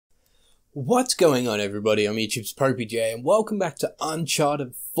What's going on, everybody? I'm YouTube's popeyJN and welcome back to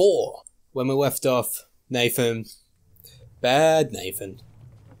Uncharted 4. When we left off, Bad Nathan.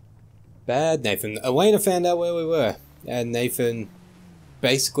 Elena found out where we were, and Nathan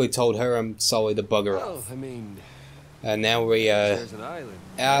basically told her I'm sorry to bugger off. And now we are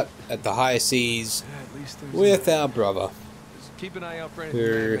out at the high seas with our brother. Just keep an eye out for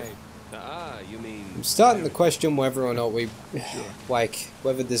anything. I'm starting to question whether or not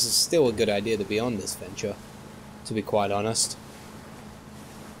whether this is still a good idea to be on this venture, to be quite honest.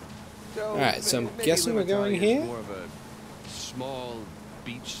 Alright, so I'm guessing we're going here. More of a small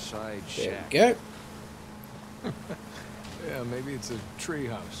beachside shack. There we go. Yeah, maybe it's a tree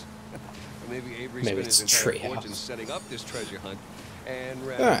house. Maybe Avery Maybe spent it's his a tree entire fortune house. setting up this treasure hunt and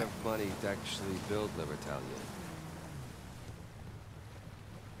ran Alright. out of money to actually build Libertalia.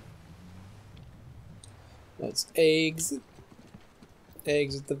 Let's exit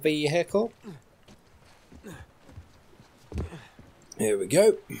the vehicle. Here we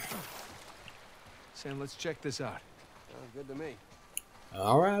go. Sam, let's check this out. Sounds good to me.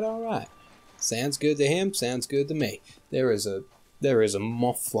 Alright. Sounds good to him, sounds good to me. There is a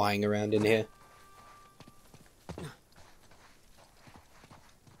moth flying around in here.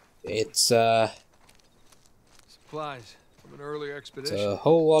 It's Supplies from an earlier it's expedition. a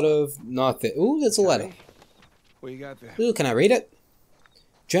whole lot of nothing. Ooh, there's a letter. What you got there? Ooh, can I read it?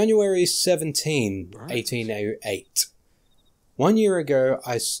 January 17, 1808. 1 year ago,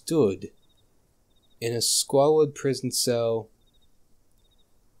 I stood in a squalid prison cell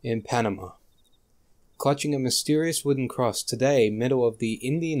in Panama, clutching a mysterious wooden cross. Today, middle of the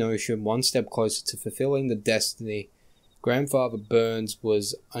Indian Ocean, one step closer to fulfilling the destiny Grandfather Burns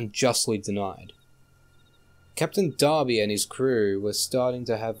was unjustly denied. Captain Darby and his crew were starting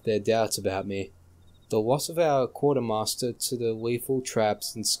to have their doubts about me. The loss of our quartermaster to the lethal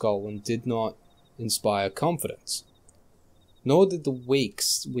traps in Scotland did not inspire confidence. Nor did the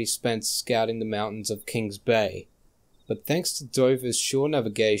weeks we spent scouting the mountains of Kings Bay. But thanks to Dover's shore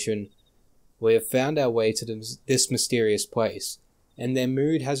navigation, we have found our way to this mysterious place, and their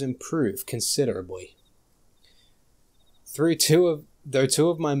mood has improved considerably. Though two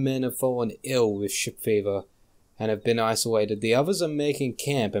of my men have fallen ill with ship fever and have been isolated, the others are making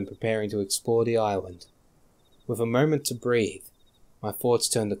camp and preparing to explore the island. With a moment to breathe, my thoughts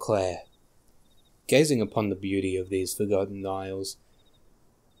turn to Claire. Gazing upon the beauty of these forgotten isles,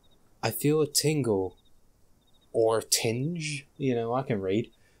 I feel a tingle, or a tinge, I can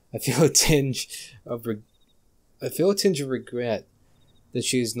read. I feel a tinge of regret that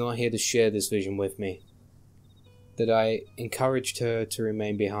she is not here to share this vision with me, that I encouraged her to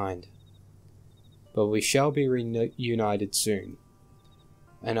remain behind. But we shall be reunited soon,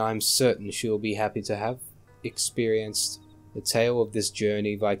 and I am certain she will be happy to have experienced the tale of this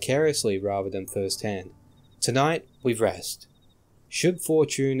journey vicariously rather than firsthand. Tonight we rest. Should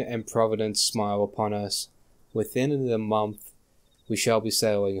fortune and providence smile upon us, within a month we shall be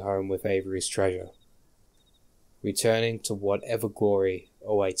sailing home with Avery's treasure, returning to whatever glory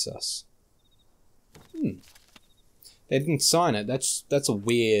awaits us. They didn't sign it. That's a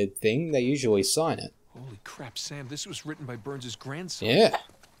weird thing. They usually sign it. Holy crap, Sam, this was written by Burns' grandson. Yeah.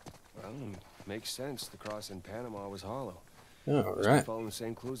 Well, makes sense. The cross in Panama was hollow. Alright. Following the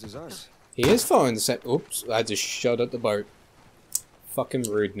same clues as us. He is following the same... Oops, I just shot at the boat. Fucking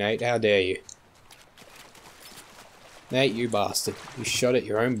rude, Nate. How dare you? Nate, you bastard. You shot at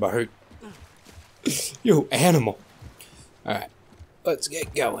your own boat. You animal. Alright. Let's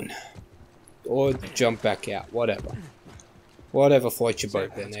get going. Or jump back out. Whatever. Whatever floats your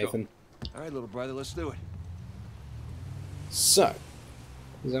boat there, Nathan. Alright, little brother, let's do it. So.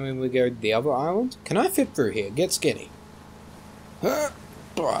 Does that mean we go to the other island? Can I fit through here? Get skinny.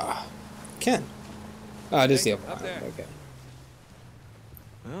 Can. Oh, it is the other island. Okay.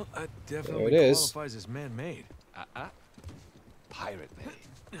 Well, that There definitely it is. qualifies as man-made. Pirate made.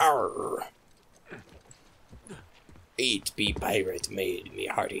 Arr. Eat be pirate made, me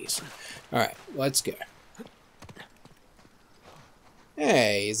hearties. Alright, let's go.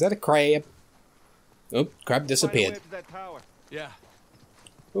 Hey, is that a crab? Oh, crab disappeared. Yeah.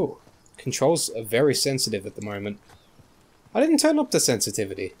 Oh, controls are very sensitive at the moment. I didn't turn up the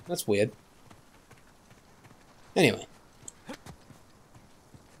sensitivity. That's weird. Anyway.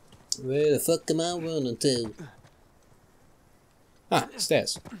 Where the fuck am I running to? Ah,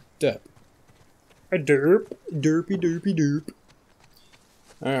 stairs. Derp. A derp. Derpy derpy derp.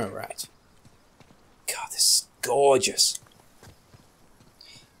 Alright. God, this is gorgeous.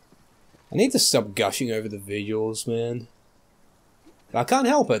 I need to stop gushing over the visuals, man. I can't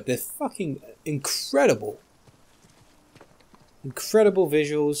help it. They're fucking incredible. Incredible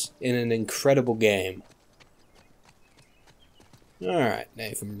visuals in an incredible game. Alright,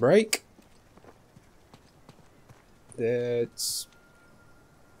 Nathan, break. That's...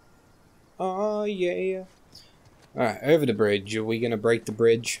 Oh, yeah. Alright, over the bridge. Are we going to break the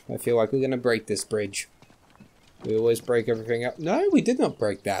bridge? I feel like we're going to break this bridge. We always break everything up. No, we did not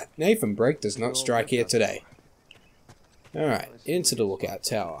break that. Nathan, break does not strike here today. Alright, into the lookout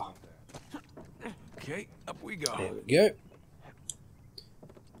tower. Okay, up we go. There we go.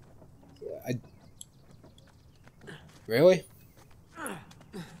 Really?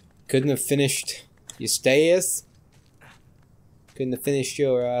 Couldn't have finished your stairs? Couldn't have finished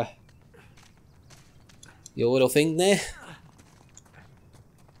your little thing there?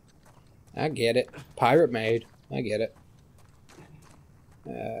 I get it. Pirate made. I get it.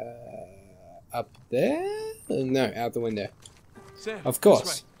 Up there? No, out the window. Sam, Of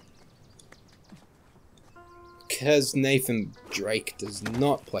course. Because Nathan Drake does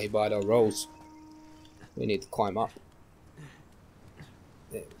not play by the rules. We need to climb up.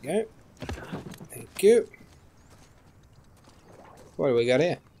 There we go. Thank you. What do we got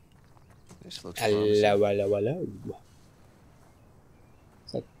here? This looks Hello, promising. hello, hello.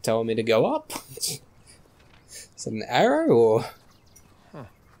 Is that telling me to go up? Is that an arrow or? Huh.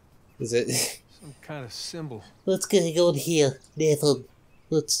 Is it? Some kind of symbol. What's going on here, Nathan?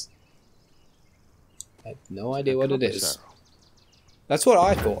 What's... I have no idea what it is. Arrow. That's what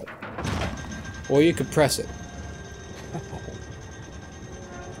I thought. Or you could press it.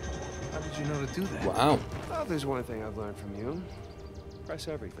 How did you know to do that? Wow. Well, there's one thing I've learned from you. Press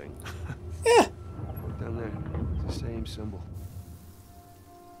everything. Yeah. Look down there. It's the same symbol.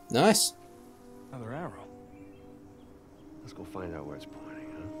 Nice. Another arrow. Let's go find out where it's pointing,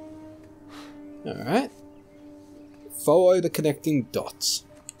 huh? Alright. Follow the connecting dots.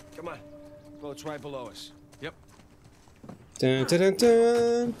 Come on. Boat's right below us. Yep. Dun, dun, dun,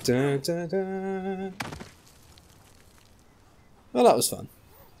 dun, dun, dun, dun. Well, that was fun.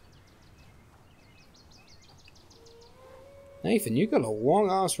 Nathan, you got a long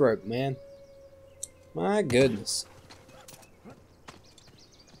ass rope, man. My goodness.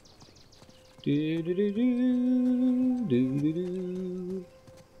 Do do do do do do do.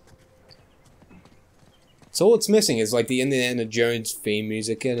 So all it's missing is like the Indiana Jones theme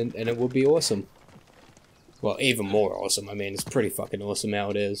music, and it would be awesome. Well, even more awesome. I mean, it's pretty fucking awesome how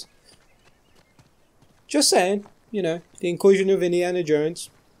it is. Just saying, you know, the inclusion of Indiana Jones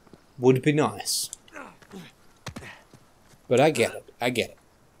would be nice. But I get it. I get it.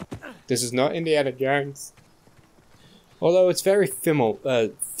 This is not Indiana Jones. Although it's very similar.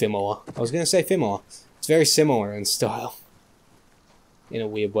 I was going to say similar. It's very similar in style. In a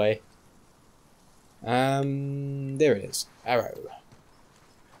weird way. There it is. Arrow.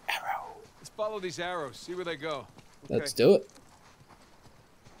 Arrow. Let's follow these arrows. See where they go. Let's do it.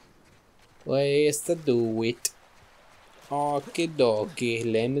 Let's do it. Okie dokie.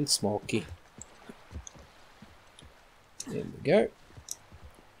 Lemon smoky. There we go.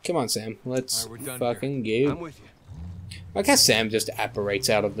 Come on, Sam. Let's Alright, we're done fucking here. go. I'm with you. I guess Sam just apparates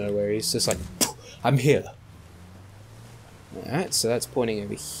out of nowhere. He's just like, I'm here. Alright, so that's pointing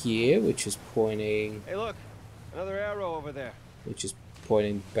over here, which is pointing... Hey, look. Another arrow over there. Which is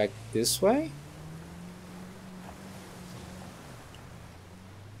pointing back this way.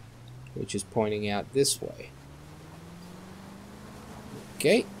 Which is pointing out this way.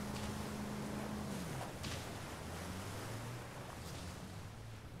 Okay.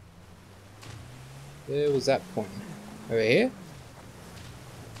 Where was that pointing? Over here?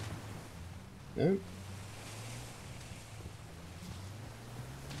 No.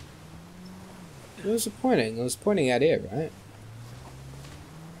 Where was it pointing? It was pointing out here, right?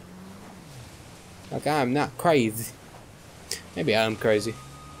 Like, I'm not crazy. Maybe I'm crazy.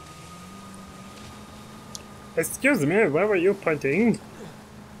 Excuse me, where were you pointing?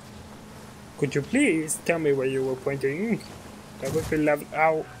 Could you please tell me where you were pointing? That would be lovely.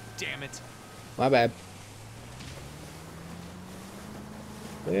 Ow. Damn it. My bad.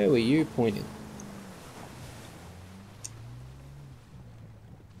 Where were you pointing?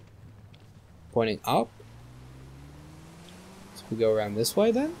 Pointing up? So we go around this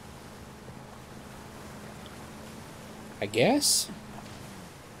way then? I guess?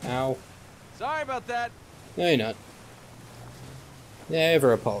 Ow. Sorry about that. No, you're not.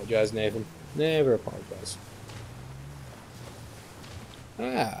 Never apologize, Nathan. Never apologize.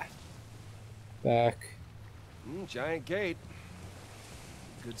 Ah. Back. Giant gate.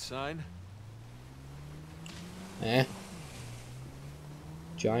 Good sign. Eh.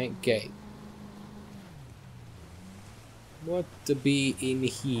 Giant gate. What to be in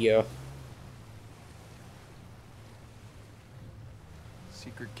here?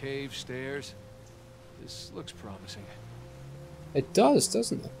 bunker, cave, stairs. This looks promising. It does,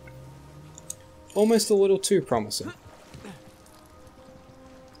 doesn't it? Almost a little too promising.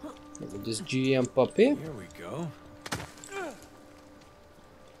 We'll just jump up here. Here we go.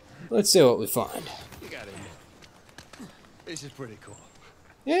 Let's see what we find. You got it. This is pretty cool.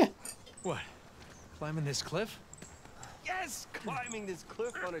 Yeah. What? Climbing this cliff? Yes, climbing this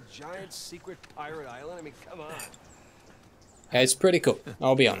cliff on a giant secret pirate island. I mean, come on. It's pretty cool.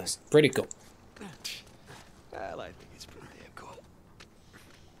 I'll be honest. Pretty cool. Well, I think it's pretty damn cool.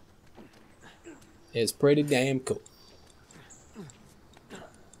 It's pretty damn cool.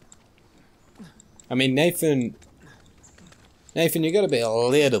 I mean, Nathan, you gotta be a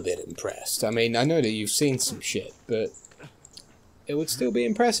little bit impressed. I mean, I know that you've seen some shit, but it would still be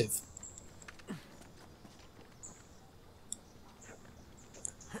impressive.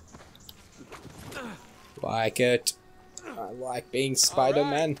 Like it. I like being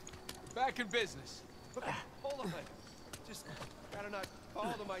Spider-Man. Back in business. Hold on. Just gotta not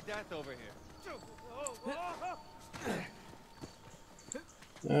fall to my death over here.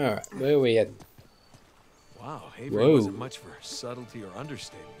 Alright, where are we heading? Wow, Avery Whoa. wasn't much for subtlety or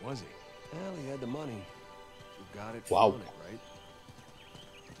understatement, was he? Well, he had the money. You got it. Wow. Flown it, right?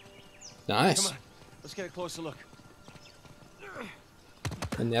 Nice. Come on, let's get a closer look.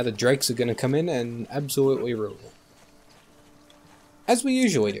 And now the Drakes are gonna come in and absolutely rule. As we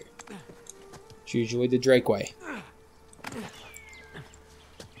usually do. It's usually the Drake way.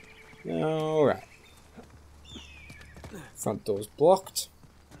 Alright. Front door's blocked.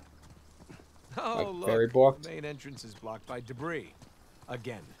 Oh, Like, look. very blocked. The main entrance is blocked by debris.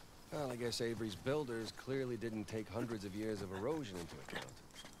 Again. Well, I guess Avery's builders clearly didn't take hundreds of years of erosion into account.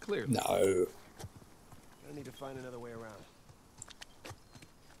 Clearly. No. I need to find another way around.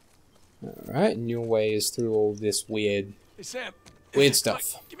 Alright, and your way is through all this weird Hey, Sam.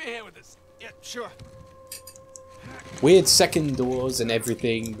 stuff. Give me a hand with this. Yeah, sure. Weird second doors and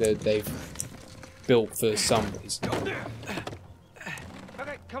everything that they've built for some reason.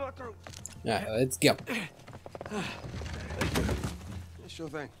 Okay, come on through. Alright, let's go. Yeah, sure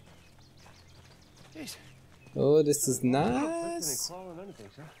thing. Jeez. Oh, this is Lifting and nice. crawling anything,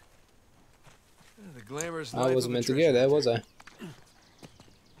 sir. The glamorous I life wasn't of a meant to treasure go there, hunter. was I?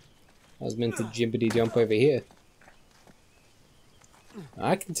 I was meant to jimpity jump over here.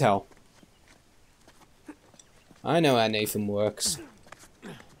 I can tell. I know how Nathan works.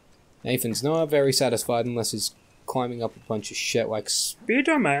 Nathan's not very satisfied unless he's climbing up a bunch of shit like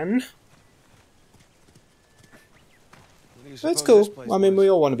Spider-Man? What do you That's suppose this cool. place I mean, was? we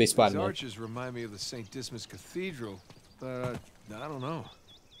all want to be These Spider-Man. arches remind me of the St. Dismas Cathedral, but I don't know.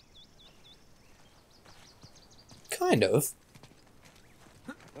 Kind of.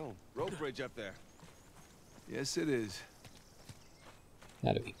 Oh, rope bridge up there. Yes, it is.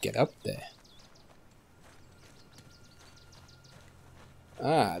 How do we get up there?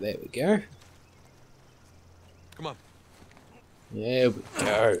 Ah, there we go. Come on. There we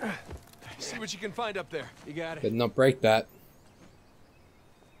go. See what you can find up there. You got it. But not break that.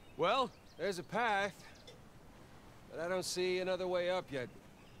 Well, There's a path, but I don't see another way up yet.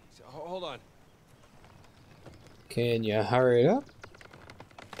 So, hold on. Can you hurry it up?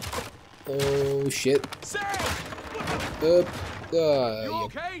 Oh shit. Sam! You're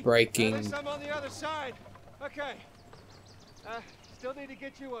okay? breaking. At least I'm on the other side. Okay. Still need to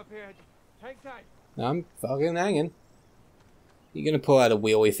get you up here. Hang tight. I'm fucking hanging. You're gonna pull out a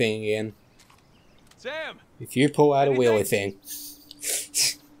wheelie thing again. Sam! If you pull out a Anything? wheelie thing.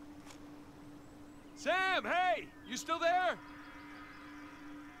 Sam, hey! You still there?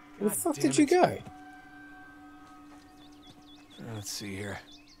 Where the God fuck damn did you it. go? Let's see here.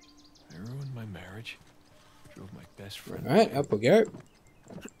 I ruined my marriage. Drove my best friend. Alright, up we go.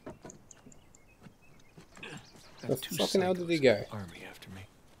 Got The two fucking hell did he psychos go? in the Army after me.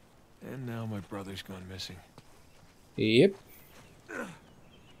 And now my brother's gone missing. Yep. There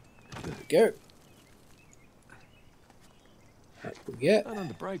we go. Up we get. Not on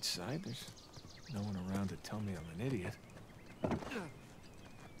the bright side, there's no one around to tell me I'm an idiot.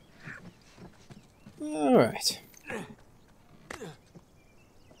 Alright.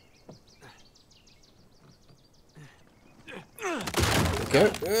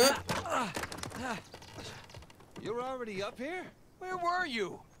 Go. You're already up here? Where were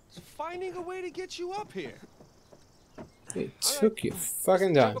you? Finding a way to get you up here. It took you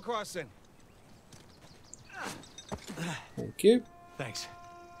fucking Jump time. across then. Thank you. Thanks.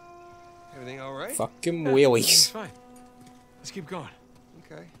 Everything all right? Fucking It's wheelies. fine. Let's keep going.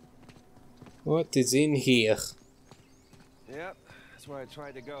 Okay. What is in here? Yep. That's where I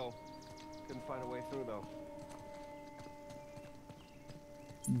tried to go. Couldn't find a way through though.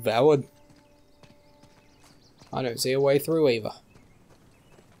 Valid. I don't see a way through either.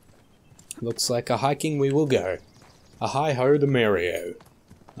 Looks like a hiking we will go. A hi-ho to Mario.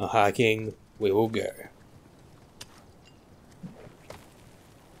 A hiking we will go.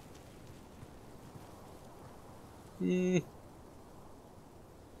 Can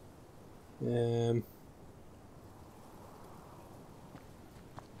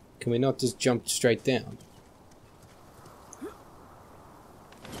we not just jump straight down?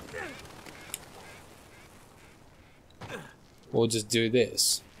 Or just do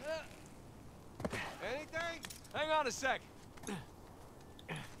this? Anything? Hang on a sec.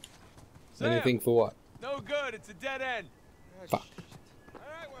 Anything for what? No good. It's a dead end. Fuck. All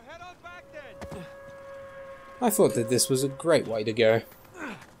right, we'll head on back then. I thought that this was a great way to go.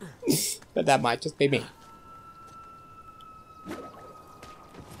 But that might just be me.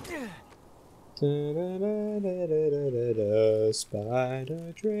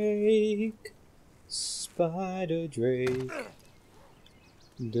 Spider Drake. Spider Drake.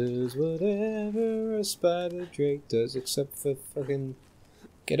 Does whatever a Spider Drake does except for fucking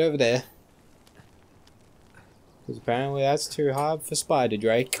get over there. Because apparently that's too hard for Spider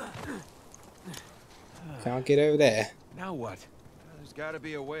Drake. Can't get over there. Now what? There's got to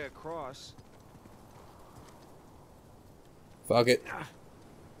be a way across. Fuck it.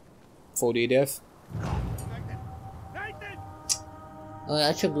 4D death. Nathan! Oh,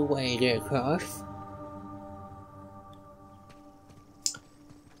 that's a good way to get across.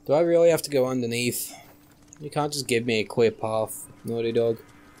 Do I really have to go underneath? You can't just give me a clear path, Naughty Dog.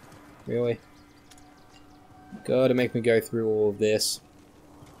 Really? Gotta make me go through all of this.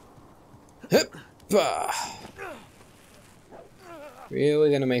 Hup! Bah.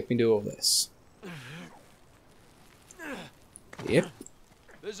 Really gonna make me do all this? Yep.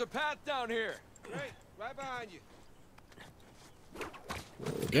 There's a path down here. Great, right behind you.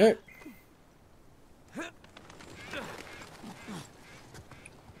 There we go.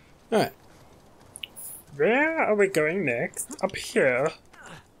 Alright. Where are we going next? Up here.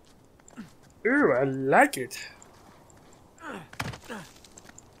 Ooh, I like it.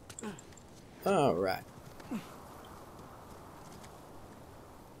 Alright.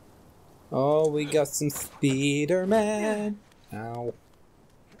 Oh, we got some Spider-Man. Ow.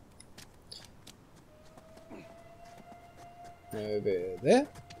 Over there.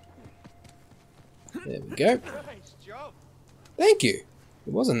 There we go. Nice jump. Thank you.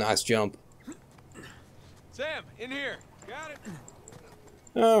 It was a nice jump. Sam, in here. Got it.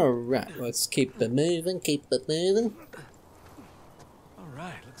 Alright, let's keep the Moving, keep it moving. All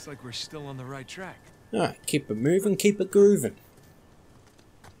right, looks like we're still on the right track. Alright, keep it moving, keep it grooving.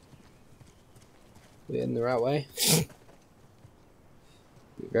 We heading the right way?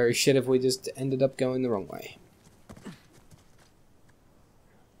 Be very shit if we just ended up going the wrong way.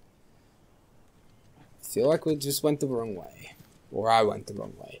 Feel like we just went the wrong way. Or I went the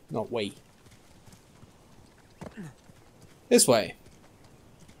wrong way, not we. This way.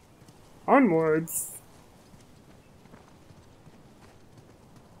 Onwards.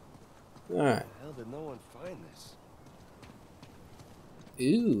 Alright. How did no one find this?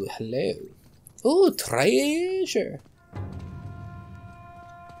 Ooh, hello. Ooh, treasure.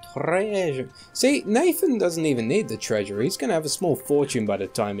 Treasure. See, Nathan doesn't even need the treasure. He's gonna have a small fortune by the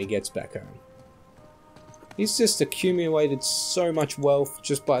time he gets back home. He's just accumulated so much wealth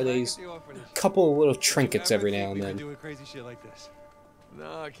just by these couple of little trinkets every now and then. Doing crazy shit like this.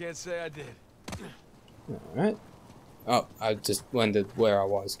 No, I can't say I did. Alright. Oh, I just wondered where I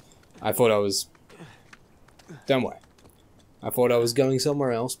was. I thought I was... Don't worry. I thought I was going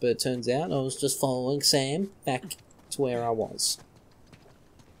somewhere else, but it turns out I was just following Sam back to where I was.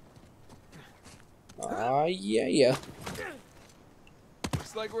 Ah, yeah.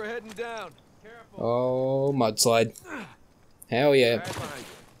 Looks like we're heading down. Careful. Oh, mudslide. Hell yeah. Right behind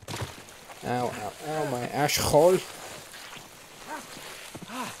you. Ow, my ash hole.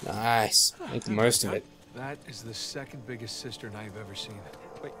 Nice. Make the most of it. That is the second biggest cistern I've ever seen.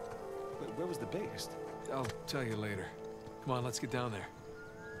 Wait, where was the biggest? I'll tell you later. Come on, let's get down there.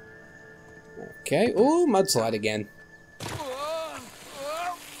 Okay. Ooh, mudslide again.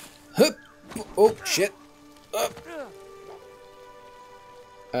 Hup. Oh, shit. Up.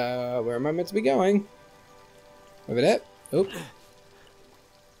 Where am I meant to be going? Over there? Oop.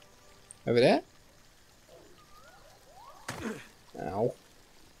 Over there? Ow.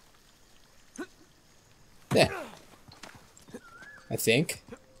 There. I think.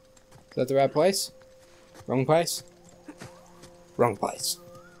 Is that the right place? Wrong place? Wrong place.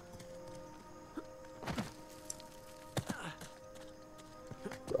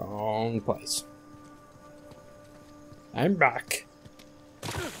 Wrong place. I'm back.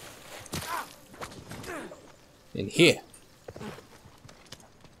 In here.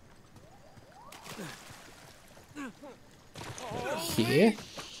 Here.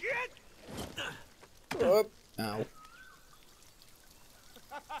 Oh, ow.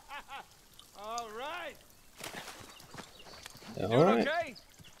 All right. All right. Okay.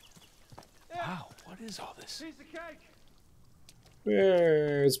 Wow, what is all this? Piece of cake.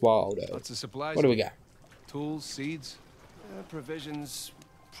 Where's Waldo? Lots of supplies. What do we got? Tools, seeds. Provisions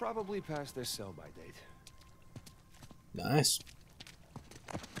probably past their sell-by date. Nice.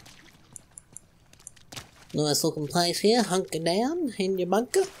 Nice looking place here, hunker down in your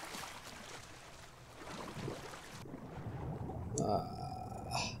bunker.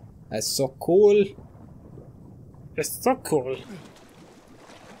 That's so cool. It's so cool.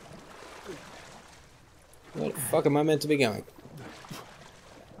 Where the fuck am I meant to be going?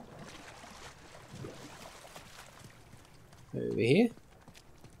 Over here?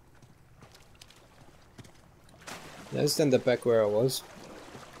 Let's end up back where I was.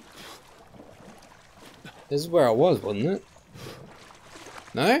 This is where I was, wasn't it?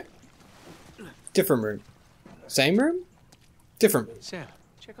 No? Different room. Same room? Different room. Sam,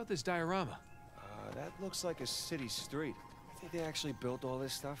 check out this diorama. That looks like a city street. I think they actually built all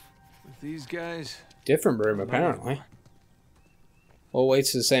this stuff. With these guys. Different room, apparently. All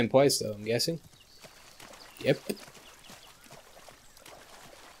waits to the same place, though, I'm guessing. Yep.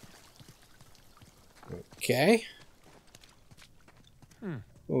 Okay.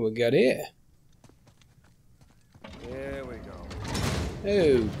 What we got here? There we go.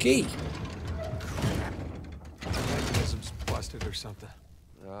 Okay. Mechanism's busted or something.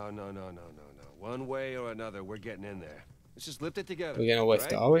 No. One way or another, we're getting in there. Let's just lift it together. We're gonna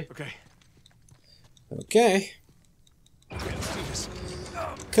lift, right? are we? Okay. Okay. Let's do this.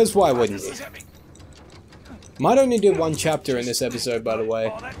 Because why wouldn't This you? is heavy. Might only do one chapter in this episode, by the way.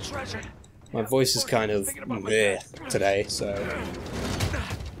 All that treasure. My voice is kind of meh today, so...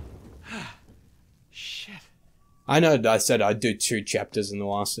 Shit. I know that I said I'd do 2 chapters in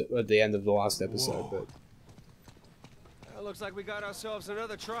the at the end of the last episode, but... Well, looks like we got ourselves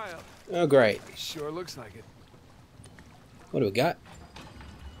another tryout. Oh, great. Sure looks like it. What do we got?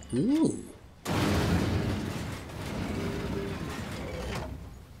 Ooh.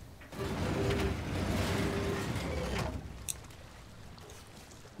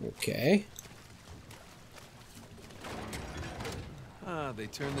 Okay. Ah, they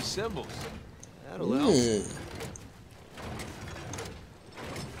turned the symbols. That'll help.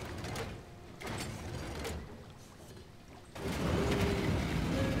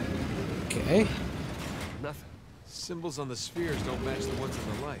 Okay. Nothing. Symbols on the spheres don't match the ones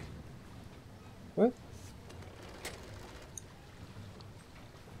in the light. What?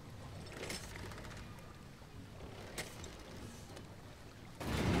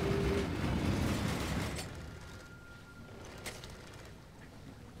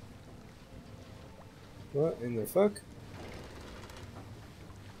 What in the fuck?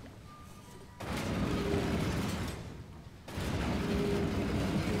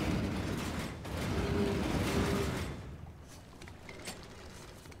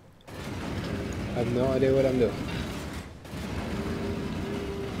 I have no idea what I'm doing.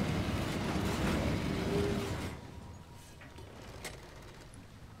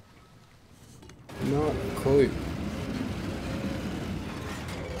 Not a clue.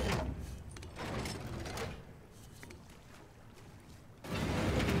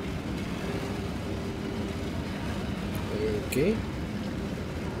 Okay.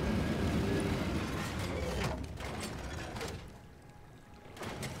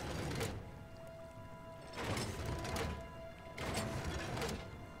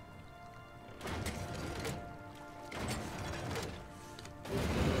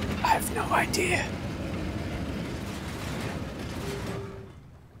 I have no idea.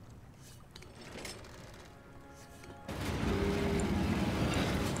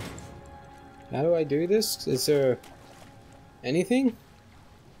 How do I do this? Is there anything?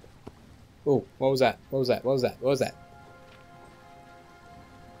 Oh, what was that? What was that? What was that? What was that?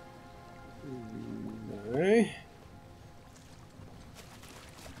 No.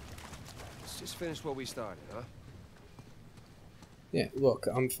 Let's just finish what we started, huh? Yeah, look,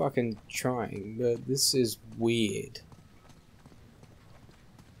 I'm fucking trying, but this is weird.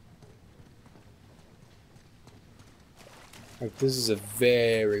 Like, this is a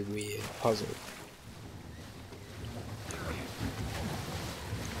very weird puzzle.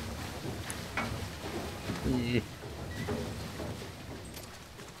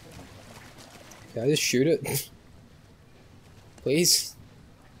 Can I just shoot it? Please?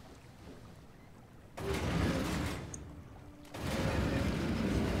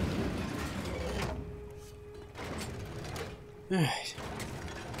 Alright.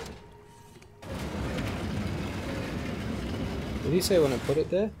 What did you say when I put it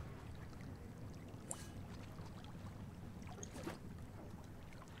there?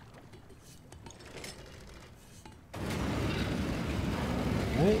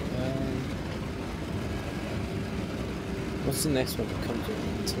 Alright, what's the next one that comes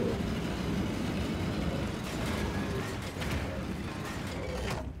around to?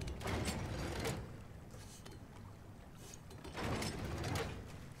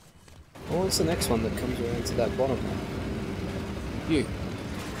 What's the next one that comes around to that bottom one? You.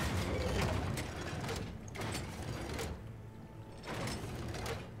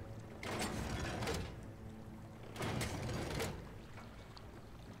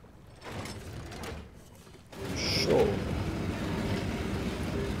 Sure.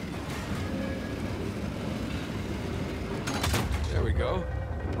 There we go.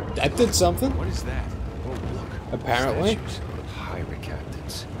 That did something. What is that? Oh, look. Apparently. Statues of pirate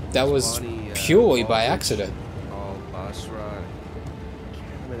captains. That was purely by accident. Basra. Can't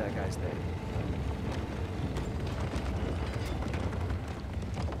remember that guy's name.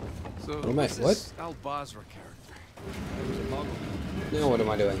 So, Oh, mate, what's this Al-Basra character? He was a muggle. Now what am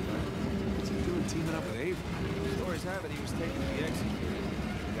I doing? What's he doing teaming up with Avery? Stories have it he was taken to be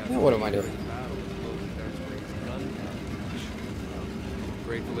executed. Now what am I doing? Battle with Logan, that's where his gun got.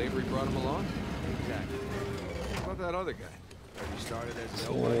 Grateful Avery brought him along? Exactly. What about that other guy? He started as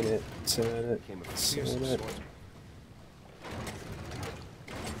an Turn elder, it, turn it, became a turn fearsome it. swordsman.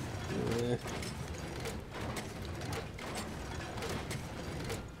 Yeah.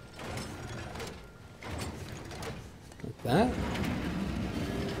 Like that.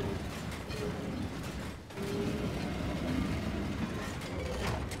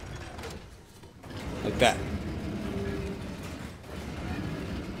 Like that.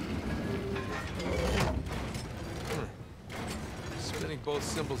 Spinning both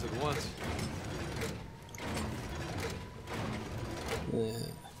symbols at once. Yeah.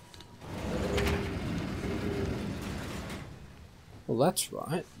 Well, that's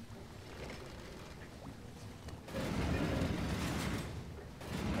right.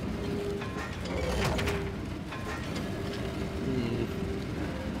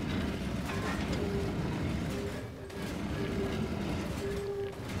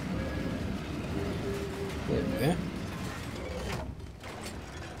 There we go.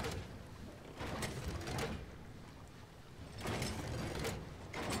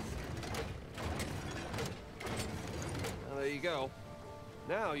 Well, there you go.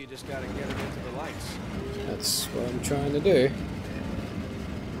 Now you just gotta get him into the lights. That's what I'm trying to do.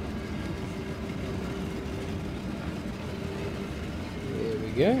 There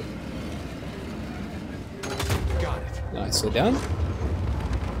we go. Got it. Nicely done.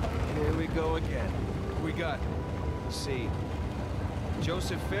 Here we go again. What we got? Let's see.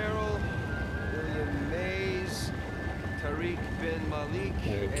 Joseph Farrell, William Mays, Tariq bin Malik.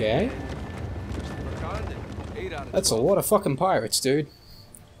 Okay. and Christopher Condon. 8 out of That's a 12. lot of fucking pirates, dude.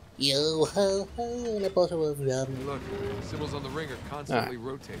 Yo ho ho, and a bottle of rum. Look, symbols on the ring are constantly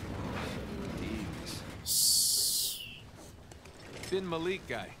rotating. Thieves. Bin Malik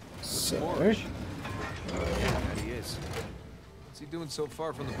guy. So, Moorish. Yeah, that he is. What's he doing so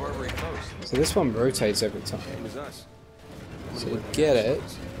far from the Barbary coast? so this one rotates every time. Same as us. So you get it.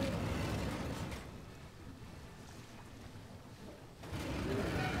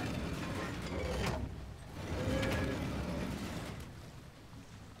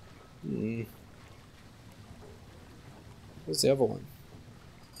 Hmm. Where's the other one?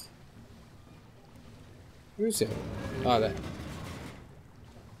 Where's the other one? Oh, there.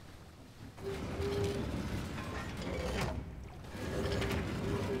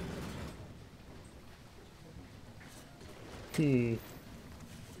 Hmm.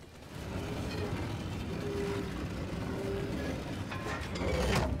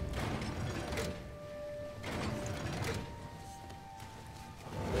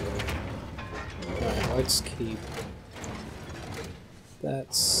 Alright, let's keep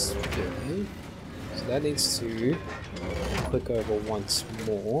that spinning. So that needs to click over once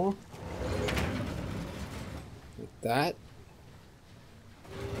more. Like that.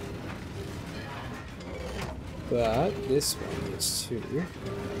 But this one needs to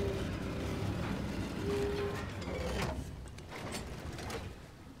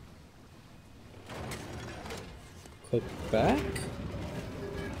click back.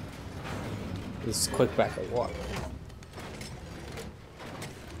 This click back at what?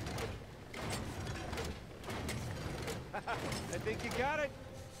 I think you got it.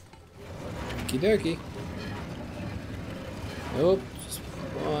 Okie dokie. Nope, just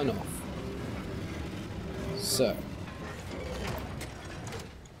one off. So,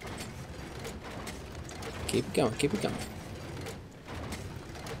 Keep it going, keep it going.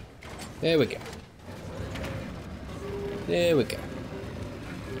 There we go. There we go.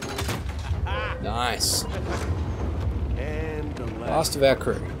 Nice. And the Last of our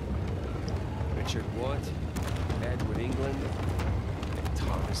crew. Richard Watt, Edward England, and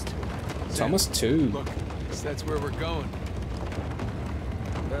Thomas too. Thomas too. Look, that's where we're going.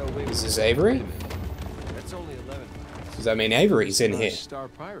 Well, wait, Is this Avery? that's only 11. Does that mean Avery's in here? Star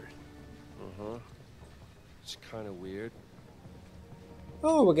pirate. Uh-huh. It's kind of weird.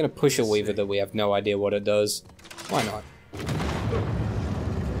 Oh, we're gonna push a lever that we have no idea what it does. Why not?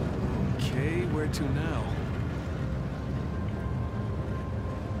 Okay, where to now?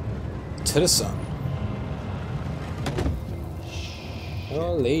 To the sun.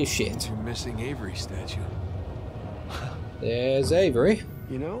 Holy shit. Your missing Avery statue. There's Avery.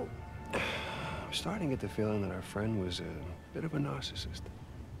 You know, I'm starting to get the feeling that our friend was a bit of a narcissist.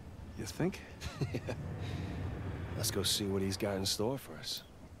 You think? Yeah. Let's go see what he's got in store for us.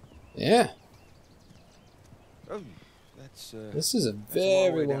 Yeah. Oh, that's This is a long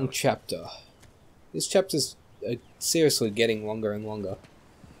very way long down. chapter. This chapter's seriously getting longer and longer.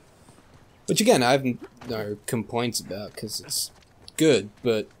 Which again, I have no complaints about because it's good,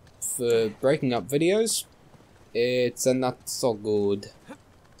 but for breaking up videos, it's not so good.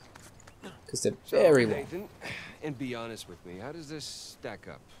 Because they're very long. Nathan, and be honest with me, how does this stack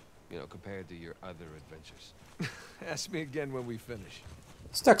up, you know, compared to your other adventures? Ask me again when we finish.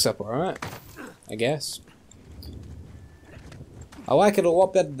 Stacks up alright, I guess. I like it a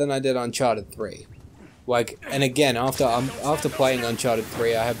lot better than I did Uncharted 3. Like, and again, after playing Uncharted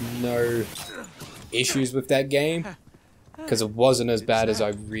 3, I have no issues with that game. Because it wasn't as bad as I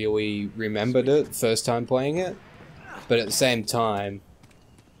really remembered it first time playing it. But at the same time,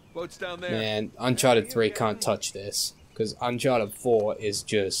 Boat's down there. man, Uncharted 3 can't touch this. Because Uncharted 4 is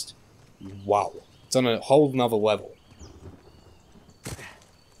just, wow. It's on a whole nother level.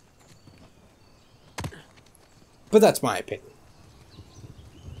 But that's my opinion.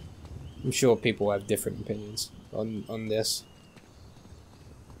 I'm sure people have different opinions on this.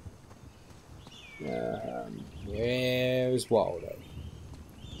 Where's Waldo?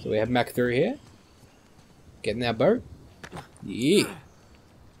 So we have Mac through here. Get in that boat. Yeah.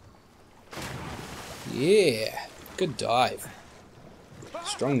 Yeah. Good dive.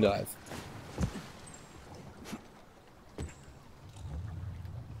 Strong dive.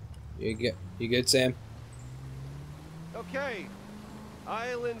 You good, Sam? Okay.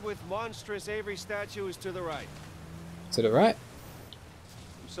 Island with monstrous Avery statue is to the right. To the right?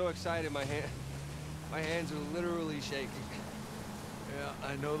 I'm so excited, my hands are literally shaking. Yeah,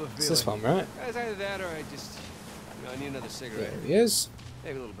 I know the feeling. It's this one, right? It's either that or I just, you know, I need another cigarette. There he is.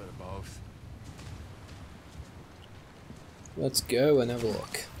 Maybe a little bit of both. Let's go and have a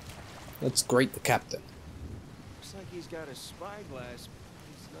look. Let's greet the captain. Looks like he's got a spyglass, but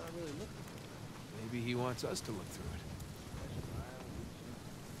he's not really looking. Maybe he wants us to look through it.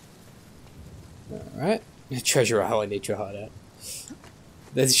 Alright. Treasure Island, eat your heart out.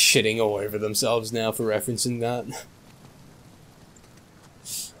 They're shitting all over themselves now for referencing that.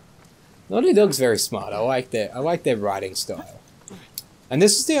 Naughty Dog's very smart. I like their writing style. And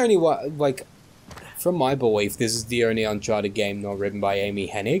this is the only one, like, from my belief, this is the only Uncharted game not written by Amy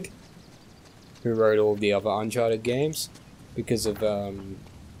Hennig, who wrote all the other Uncharted games, because of,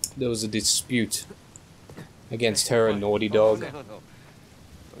 there was a dispute against her and Naughty Dog.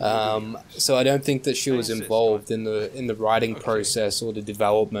 So I don't think that she was involved in the writing process or the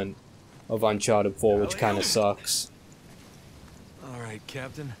development of Uncharted 4, which kind of sucks. All right,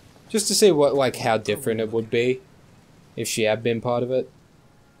 Captain. Just to see how different it would be if she had been part of it.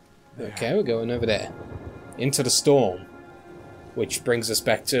 Okay, we're going over there. Into the storm. Which brings us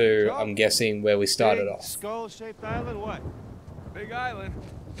back to, I'm guessing, where we started off. Skull-shaped island, what? Big island.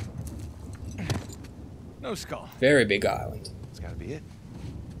 No skull. Very big island. It's gotta be it.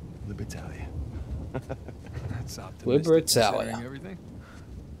 Libertalia. That's optimistic. Libertalia. Considering everything.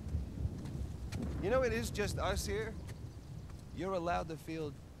 You know, it is just us here. You're allowed to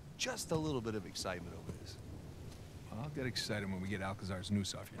feel just a little bit of excitement over this. I'll get excited when we get Alcazar's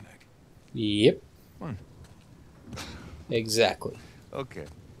noose off your neck. Yep. Come on. Exactly. Okay.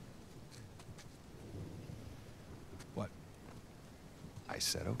 What? I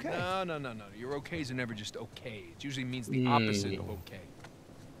said okay. No. Your okays are never just okay. It usually means the opposite of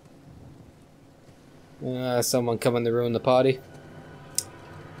okay. Someone coming to ruin the party?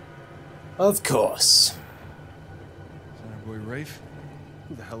 Of course. Is that our boy Rafe?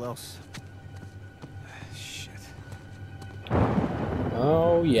 Who the hell else? Shit.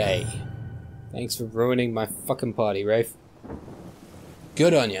 Oh, yay. Thanks for ruining my fucking party, Rafe.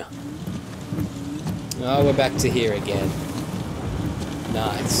 Good on ya. Oh, we're back to here again.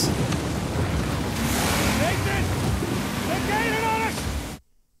 Nice. Nathan! They're gaining on us!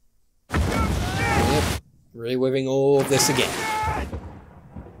 Yep. Reliving all of this again.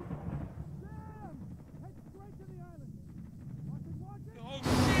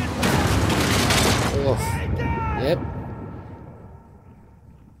 Oh, yep.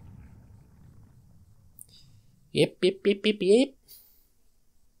 Yep, yep, yep, yep, yep.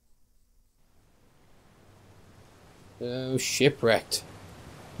 Oh, shipwrecked.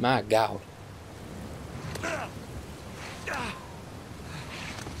 My God.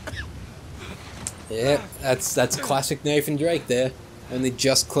 Yeah, that's classic Nathan Drake there. Only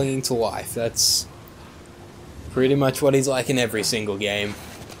just clinging to life. That's pretty much what he's like in every single game.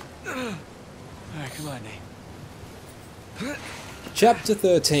 Alright, come on, Nate. Chapter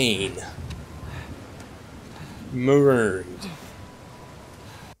 13. Marooned.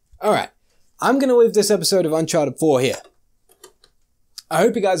 Alright, I'm going to leave this episode of Uncharted 4 here. I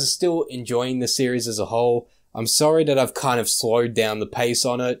hope you guys are still enjoying the series as a whole. I'm sorry that I've kind of slowed down the pace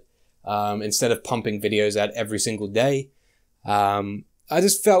on it, instead of pumping videos out every single day. I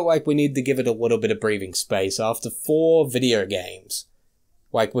just felt like we needed to give it a little bit of breathing space after 4 video games.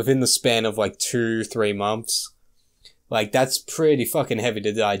 Like, within the span of like 2-3 months. Like, that's pretty fucking heavy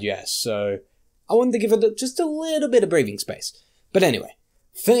to digest, so I wanted to give it just a little bit of breathing space. But anyway,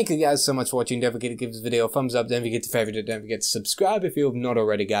 thank you guys so much for watching. Don't forget to give this video a thumbs up. Don't forget to favorite it. Don't forget to subscribe if you have not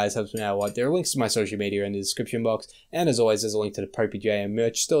already, guys. Helps me out a lot. There are links to my social media in the description box. And as always, there's a link to the popeyJN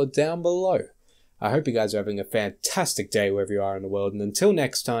merch store down below. I hope you guys are having a fantastic day wherever you are in the world. And until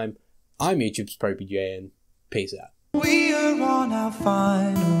next time, I'm YouTube's popeyJN. Peace out. We are on our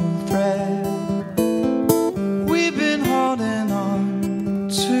final thread. We've been holding on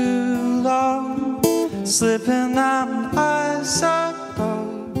too long, slipping out, I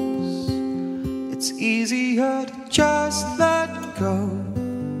suppose. It's easier to just let go.